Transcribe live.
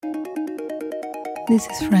This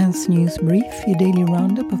is France News Brief, your daily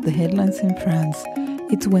roundup of the headlines in France.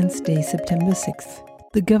 It's Wednesday, September 6th.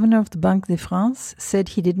 The governor of the Banque de France said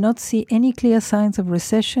he did not see any clear signs of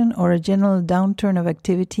recession or a general downturn of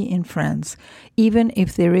activity in France, even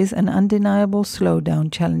if there is an undeniable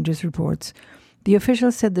slowdown, Challenges reports. The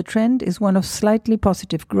official said the trend is one of slightly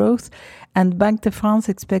positive growth, and Banque de France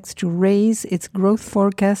expects to raise its growth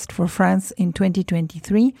forecast for France in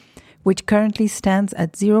 2023, which currently stands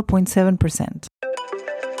at 0.7%.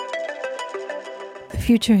 The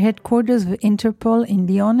future headquarters of Interpol in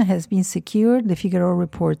Lyon has been secured, Le Figaro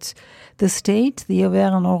reports. The state, the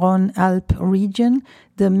Auvergne-Rhône-Alpes region,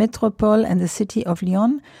 the Métropole and the city of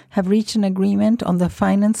Lyon have reached an agreement on the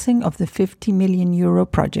financing of the €50 million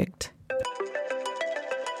project.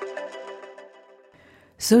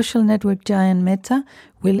 Social network giant Meta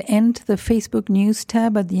will end the Facebook News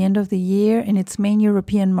tab at the end of the year in its main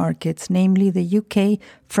European markets, namely the UK,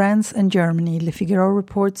 France and Germany, Le Figaro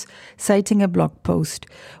reports, citing a blog post.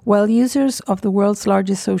 While users of the world's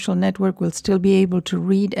largest social network will still be able to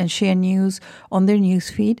read and share news on their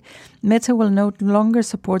newsfeed, Meta will no longer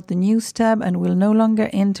support the News tab and will no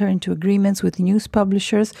longer enter into agreements with news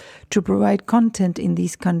publishers to provide content in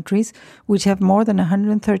these countries, which have more than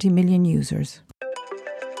 130 million users.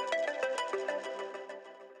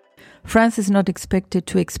 France is not expected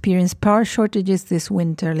to experience power shortages this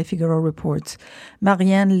winter, Le Figaro reports.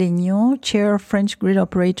 Marianne Legnon, chair of French grid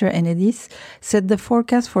operator Enedis, said the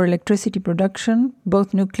forecast for electricity production,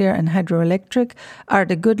 both nuclear and hydroelectric, are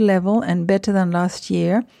at a good level and better than last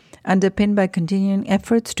year, underpinned by continuing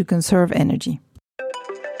efforts to conserve energy.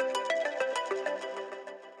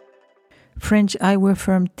 French eyewear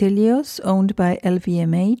firm Telios, owned by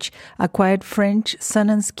LVMH, acquired French sun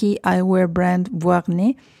and ski eyewear brand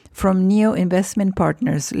Vuarnet from Neo Investment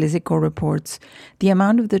Partners, Les Echos reports. The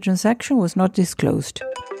amount of the transaction was not disclosed.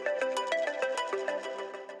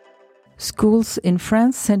 Schools in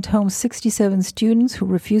France sent home 67 students who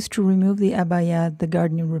refused to remove the abaya, The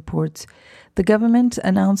Guardian reports. The government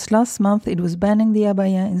announced last month it was banning the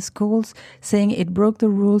abaya in schools, saying it broke the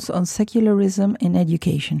rules on secularism in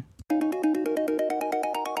education.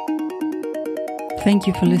 Thank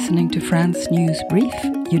you for listening to France News Brief,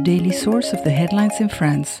 your daily source of the headlines in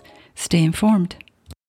France. Stay informed.